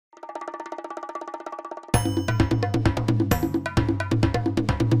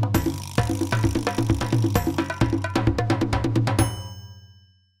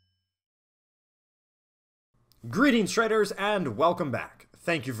Greetings traders and welcome back.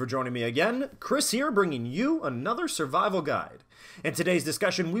 Thank you for joining me again. Chris here bringing you another survival guide. In today's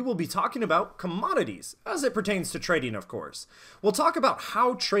discussion we will be talking about commodities as it pertains to trading, of course. We'll talk about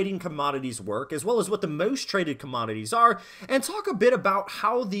how trading commodities work as well as what the most traded commodities are, and talk a bit about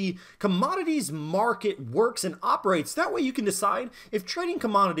how the commodities market works and operates. That way you can decide if trading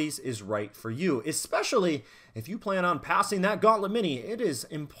commodities is right for you, especially if you plan on passing that Gauntlet Mini. It is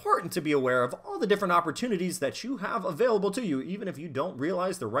important to be aware of all the different opportunities that you have available to you, even if you don't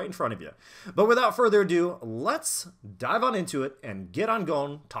realize they're right in front of you. But without further ado, let's dive on into it and get on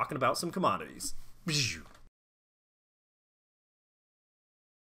going talking about some commodities.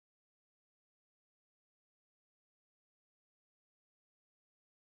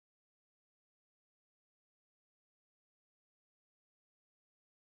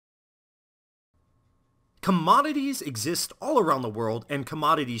 Commodities exist all around the world, and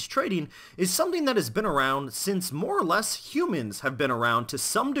commodities trading is something that has been around since more or less humans have been around to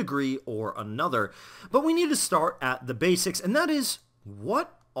some degree or another. But we need to start at the basics, and that is,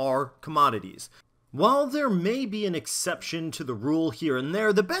 what are commodities? While there may be an exception to the rule here and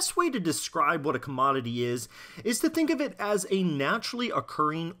there, the best way to describe what a commodity is to think of it as a naturally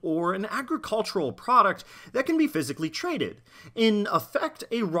occurring or an agricultural product that can be physically traded. In effect,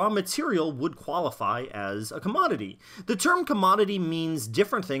 a raw material would qualify as a commodity. The term commodity means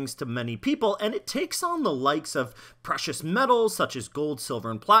different things to many people, and it takes on the likes of precious metals such as gold,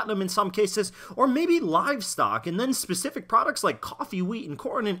 silver, and platinum in some cases, or maybe livestock, and then specific products like coffee, wheat, and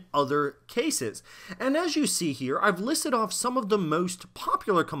corn in other cases. And as you see here, I've listed off some of the most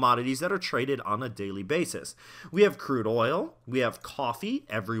popular commodities that are traded on a daily basis. We have crude oil, we have coffee,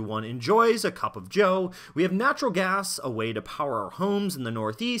 everyone enjoys a cup of joe, we have natural gas, a way to power our homes in the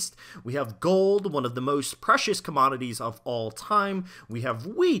Northeast, we have gold, one of the most precious commodities of all time, we have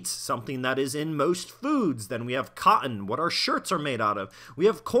wheat, something that is in most foods, then we have cotton, what our shirts are made out of, we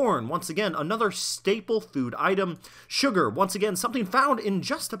have corn, once again, another staple food item, sugar, once again, something found in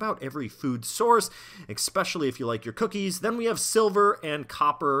just about every food source, especially if you like your cookies. Then we have silver and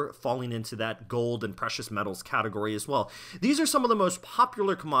copper falling into that gold and precious metals category as well. These are some of the most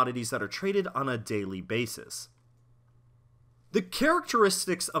popular commodities that are traded on a daily basis. The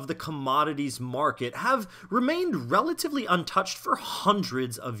characteristics of the commodities market have remained relatively untouched for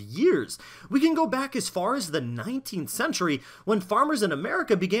hundreds of years. We can go back as far as the 19th century when farmers in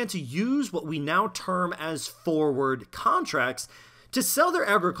America began to use what we now term as forward contracts to sell their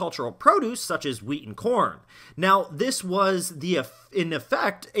agricultural produce such as wheat and corn. Now, this was in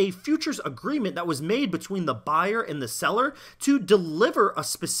effect a futures agreement that was made between the buyer and the seller to deliver a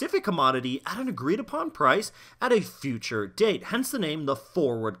specific commodity at an agreed upon price at a future date. Hence the name, the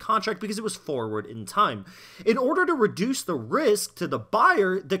forward contract, because it was forward in time. In order to reduce the risk to the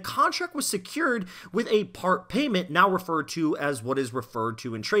buyer, the contract was secured with a part payment, now referred to as what is referred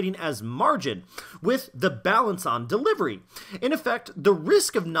to in trading as margin, with the balance on delivery. In effect, the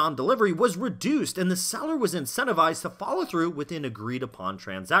risk of non-delivery was reduced and the seller was incentivized to follow through with an agreed upon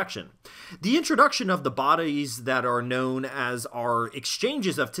transaction. The introduction of the bodies that are known as our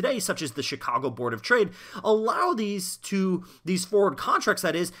exchanges of today, such as the Chicago Board of Trade, allow these forward contracts,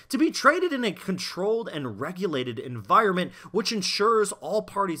 that is, to be traded in a controlled and regulated environment, which ensures all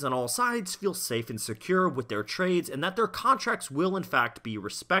parties on all sides feel safe and secure with their trades and that their contracts will in fact be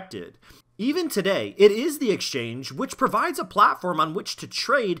respected. Even today, it is the exchange which provides a platform on which to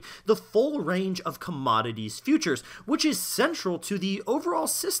trade the full range of commodities futures, which is central to the overall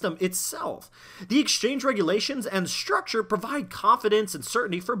system itself. The exchange regulations and structure provide confidence and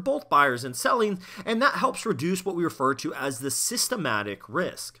certainty for both buyers and selling, and that helps reduce what we refer to as the systematic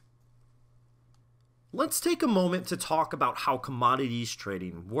risk. Let's take a moment to talk about how commodities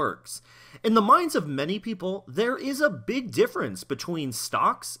trading works. In the minds of many people, there is a big difference between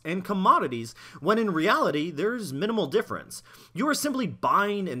stocks and commodities, when in reality, there's minimal difference. You are simply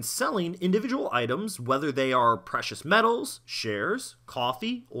buying and selling individual items, whether they are precious metals, shares,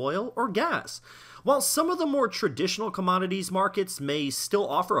 coffee, oil, or gas. While some of the more traditional commodities markets may still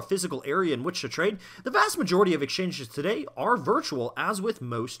offer a physical area in which to trade, the vast majority of exchanges today are virtual, as with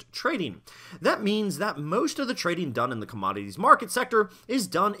most trading. That means that most of the trading done in the commodities market sector is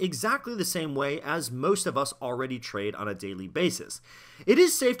done exactly the same way as most of us already trade on a daily basis. It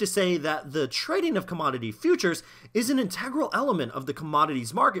is safe to say that the trading of commodity futures is an integral element of the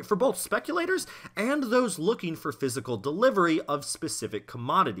commodities market for both speculators and those looking for physical delivery of specific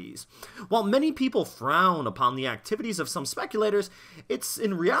commodities. While many people people frown upon the activities of some speculators,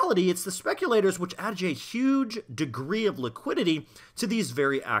 in reality, it's the speculators which add a huge degree of liquidity to these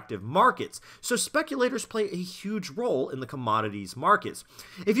very active markets. So speculators play a huge role in the commodities markets.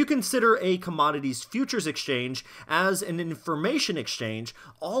 If you consider a commodities futures exchange as an information exchange,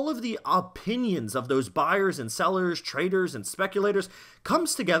 all of the opinions of those buyers and sellers, traders and speculators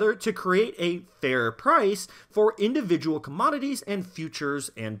comes together to create a fair price for individual commodities and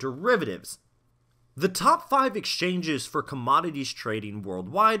futures and derivatives. The top 5 exchanges for commodities trading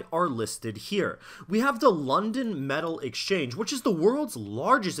worldwide are listed here. We have the London Metal Exchange, which is the world's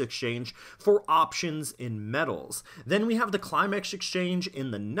largest exchange for options in metals. Then we have the Climax Exchange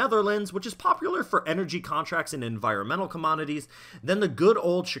in the Netherlands, which is popular for energy contracts and environmental commodities. Then the good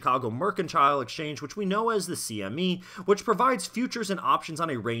old Chicago Mercantile Exchange, which we know as the CME, which provides futures and options on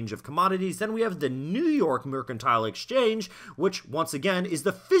a range of commodities. Then we have the New York Mercantile Exchange, which once again is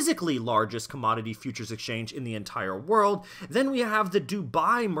the physically largest commodity futures exchange in the entire world. Then we have the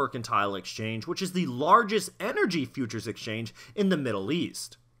Dubai Mercantile Exchange, which is the largest energy futures exchange in the Middle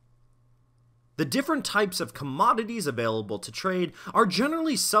East. The different types of commodities available to trade are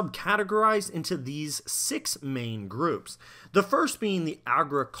generally subcategorized into these 6 main groups. The first being the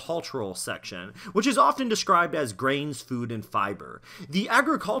agricultural section, which is often described as grains, food, and fiber. The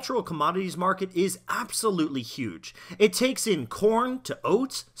agricultural commodities market is absolutely huge. It takes in corn to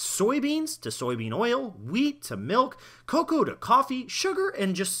oats, soybeans to soybean oil, wheat to milk, cocoa to coffee, sugar,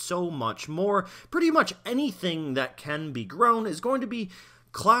 and just so much more. Pretty much anything that can be grown is going to be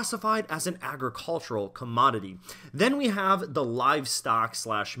classified as an agricultural commodity. Then we have the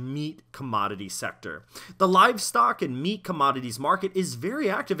livestock/meat commodity sector. The livestock and meat commodities market is very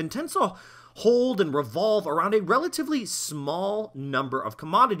active and tends to hold and revolve around a relatively small number of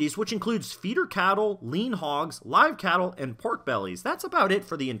commodities, which includes feeder cattle, lean hogs, live cattle, and pork bellies. That's about it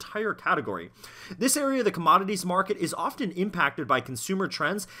for the entire category. This area of the commodities market is often impacted by consumer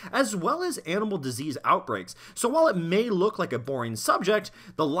trends as well as animal disease outbreaks. So while it may look like a boring subject,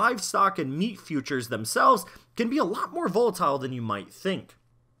 the livestock and meat futures themselves can be a lot more volatile than you might think.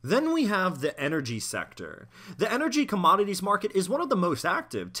 Then we have the energy sector. The energy commodities market is one of the most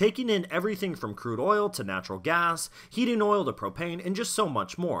active, taking in everything from crude oil to natural gas, heating oil to propane, and just so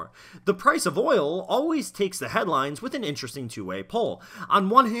much more. The price of oil always takes the headlines with an interesting two-way pull.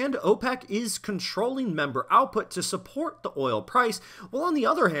 On one hand, OPEC is controlling member output to support the oil price, while on the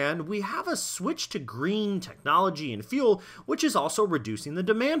other hand, we have a switch to green technology and fuel, which is also reducing the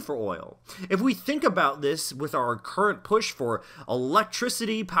demand for oil. If we think about this with our current push for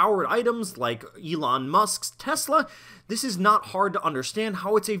electricity, powered items like Elon Musk's Tesla, this is not hard to understand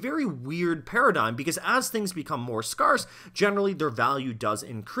how it's a very weird paradigm, because as things become more scarce, generally their value does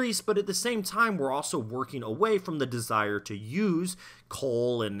increase, but at the same time we're also working away from the desire to use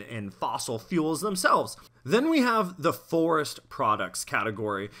coal and fossil fuels themselves. Then we have the forest products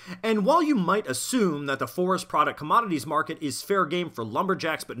category, and while you might assume that the forest product commodities market is fair game for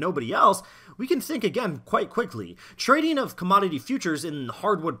lumberjacks but nobody else, we can think again quite quickly. Trading of commodity futures in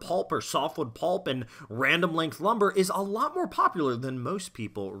hardwood pulp or softwood pulp and random length lumber is a lot more popular than most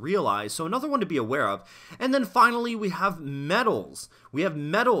people realize, so another one to be aware of. And then finally we have metals. We have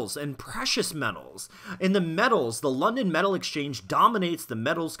metals and precious metals. In the metals, the London Metal Exchange dominates the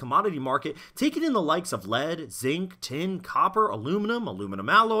metals commodity market, taking in the likes of lead, zinc, tin, copper, aluminum, aluminum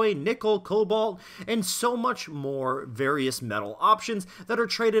alloy, nickel, cobalt, and so much more various metal options that are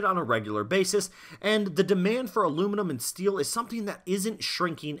traded on a regular basis. And the demand for aluminum and steel is something that isn't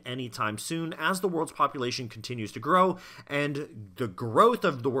shrinking anytime soon as the world's population continues to grow, and the growth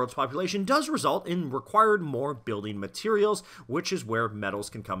of the world's population does result in required more building materials, which is where metals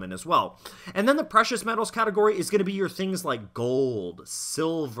can come in as well. And then the precious metals category is going to be your things like gold,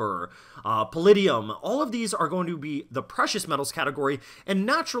 silver, palladium. All of these are going to be the precious metals category, and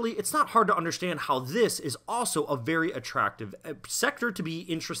naturally it's not hard to understand how this is also a very attractive sector to be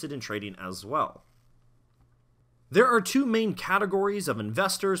interested in trading as well. There are 2 main categories of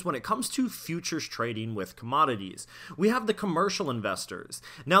investors when it comes to futures trading with commodities. We have the commercial investors.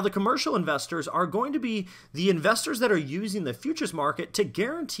 Now, the commercial investors are going to be the investors that are using the futures market to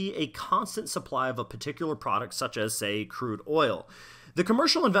guarantee a constant supply of a particular product, such as, say, crude oil. The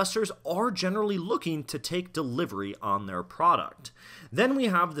commercial investors are generally looking to take delivery on their product. Then we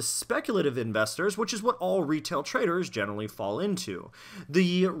have the speculative investors, which is what all retail traders generally fall into.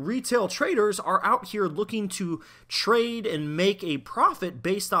 The retail traders are out here looking to trade and make a profit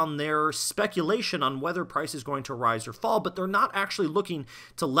based on their speculation on whether price is going to rise or fall, but they're not actually looking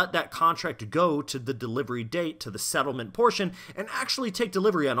to let that contract go to the delivery date, to the settlement portion, and actually take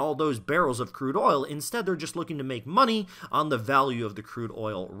delivery on all those barrels of crude oil. Instead, they're just looking to make money on the value of the the crude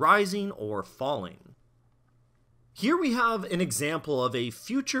oil rising or falling. Here we have an example of a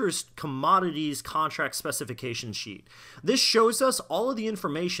futures commodities contract specification sheet. This shows us all of the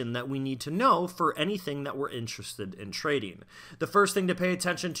information that we need to know for anything that we're interested in trading. The first thing to pay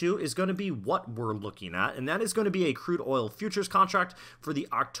attention to is going to be what we're looking at, and that is going to be a crude oil futures contract for the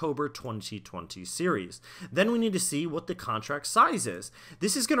October 2020 series. Then we need to see what the contract size is.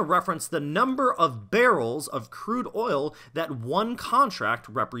 This is going to reference the number of barrels of crude oil that one contract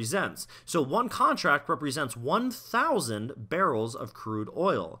represents. So one contract represents 1,000 barrels of crude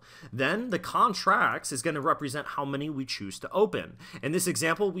oil. Then the contracts is going to represent how many we choose to open. In this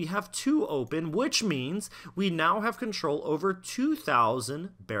example, we have 2 open, which means we now have control over 2,000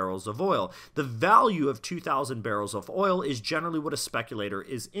 barrels of oil. The value of 2,000 barrels of oil is generally what a speculator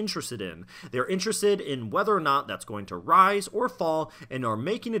is interested in. They're interested in whether or not that's going to rise or fall and are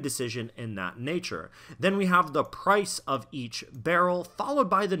making a decision in that nature. Then we have the price of each barrel followed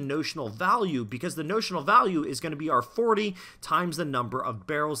by the notional value, because the notional value is going to be our 40 times the number of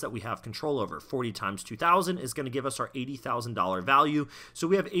barrels that we have control over. 40 times 2,000 is going to give us our $80,000 value, so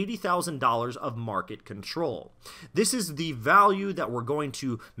we have $80,000 of market control. This is the value that we're going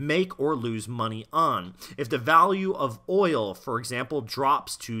to make or lose money on. If the value of oil, for example,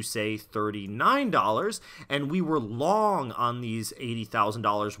 drops to, say, $39, and we were long on these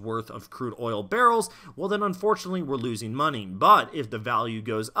 $80,000 worth of crude oil barrels, well then unfortunately we're losing money. But if the value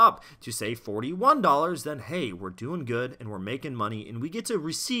goes up to, say, $41, then hey, we're doing good and we're making money and we get to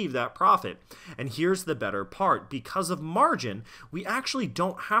receive that profit. And here's the better part. Because of margin, we actually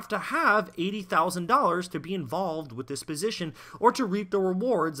don't have to have $80,000 to be involved with this position or to reap the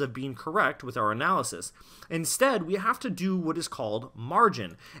rewards of being correct with our analysis. Instead, we have to do what is called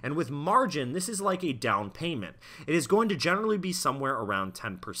margin. And with margin, this is like a down payment. It is going to generally be somewhere around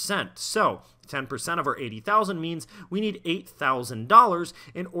 10%. So 10% of our $80,000 means we need $8,000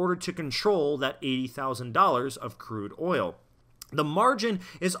 in order to control that $80,000 of crude oil. The margin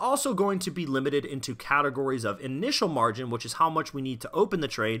is also going to be limited into categories of initial margin, which is how much we need to open the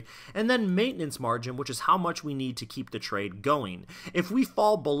trade, and then maintenance margin, which is how much we need to keep the trade going. If we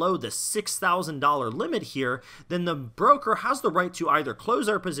fall below the $6,000 limit here, then the broker has the right to either close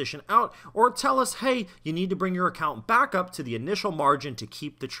our position out or tell us, hey, you need to bring your account back up to the initial margin to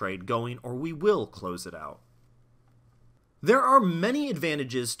keep the trade going, or we will close it out. There are many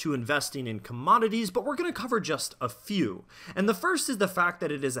advantages to investing in commodities, but we're going to cover just a few. And the first is the fact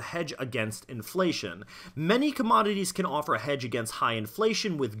that it is a hedge against inflation. Many commodities can offer a hedge against high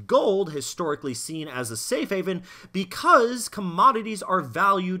inflation, with gold historically seen as a safe haven because commodities are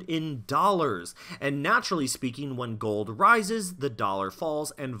valued in dollars. And naturally speaking, when gold rises, the dollar falls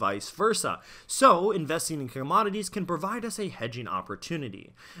and vice versa. So investing in commodities can provide us a hedging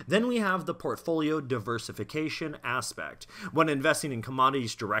opportunity. Then we have the portfolio diversification aspect. When investing in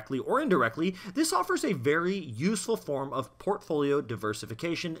commodities directly or indirectly, this offers a very useful form of portfolio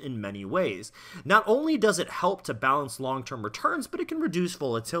diversification in many ways. Not only does it help to balance long-term returns, but it can reduce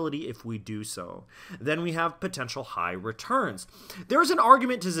volatility if we do so. Then we have potential high returns. There is an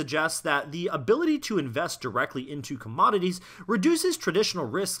argument to suggest that the ability to invest directly into commodities reduces traditional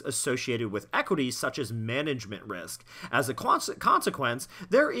risks associated with equities, such as management risk. As a consequence,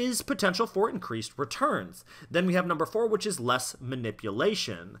 there is potential for increased returns. Then we have number 4, which is less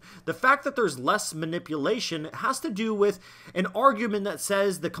manipulation. The fact that there's less manipulation has to do with an argument that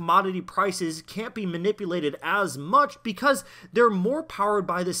says the commodity prices can't be manipulated as much because they're more powered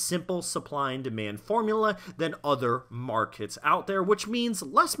by the simple supply and demand formula than other markets out there, which means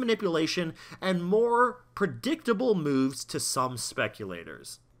less manipulation and more predictable moves to some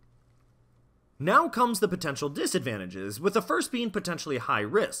speculators. Now comes the potential disadvantages, with the first being potentially high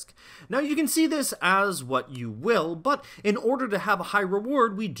risk. Now you can see this as what you will, but in order to have a high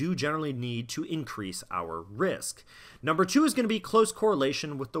reward, we do generally need to increase our risk. Number 2 is going to be close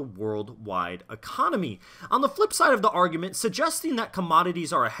correlation with the worldwide economy. On the flip side of the argument, suggesting that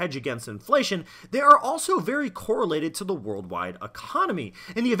commodities are a hedge against inflation, they are also very correlated to the worldwide economy.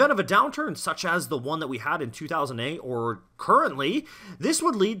 In the event of a downturn, such as the one that we had in 2008 or currently, this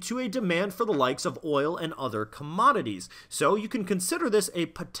would lead to a demand for the likes of oil and other commodities. So you can consider this a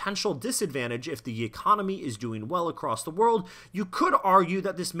potential disadvantage if the economy is doing well across the world. You could argue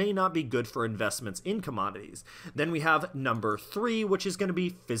that this may not be good for investments in commodities. Then we have number 3, which is going to be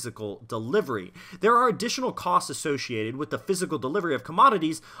physical delivery. There are additional costs associated with the physical delivery of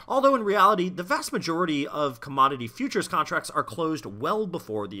commodities, although in reality, the vast majority of commodity futures contracts are closed well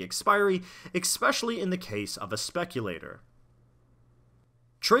before the expiry, especially in the case of a speculator.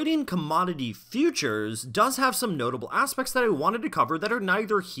 Trading commodity futures does have some notable aspects that I wanted to cover that are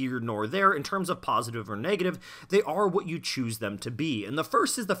neither here nor there in terms of positive or negative. They are what you choose them to be. And the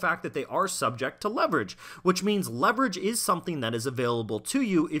first is the fact that they are subject to leverage, which means leverage is something that is available to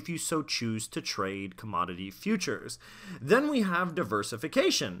you if you so choose to trade commodity futures. Then we have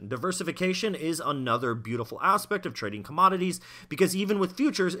diversification. Diversification is another beautiful aspect of trading commodities because even with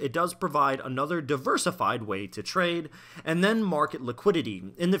futures, it does provide another diversified way to trade. And then market liquidity.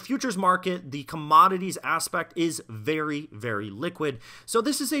 In the futures market, the commodities aspect is very, very liquid. So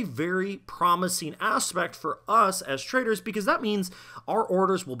this is a very promising aspect for us as traders because that means our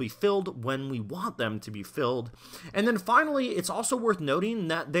orders will be filled when we want them to be filled. And then finally, it's also worth noting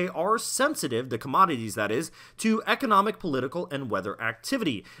that they are sensitive, the commodities that is, to economic, political, and weather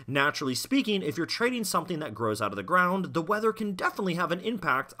activity. Naturally speaking, if you're trading something that grows out of the ground, the weather can definitely have an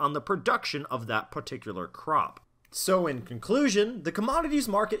impact on the production of that particular crop. So in conclusion, the commodities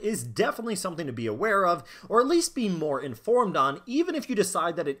market is definitely something to be aware of, or at least be more informed on, even if you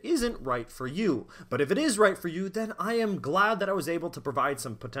decide that it isn't right for you. But if it is right for you, then I am glad that I was able to provide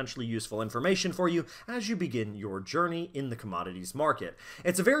some potentially useful information for you as you begin your journey in the commodities market.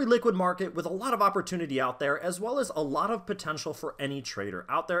 It's a very liquid market with a lot of opportunity out there, as well as a lot of potential for any trader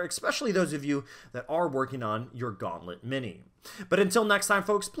out there, especially those of you that are working on your Gauntlet Mini. But until next time,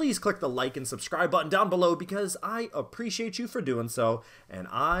 folks, please click the like and subscribe button down below because I appreciate you for doing so, and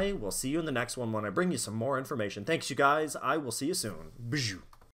I will see you in the next one when I bring you some more information. Thanks, you guys. I will see you soon. Bijou.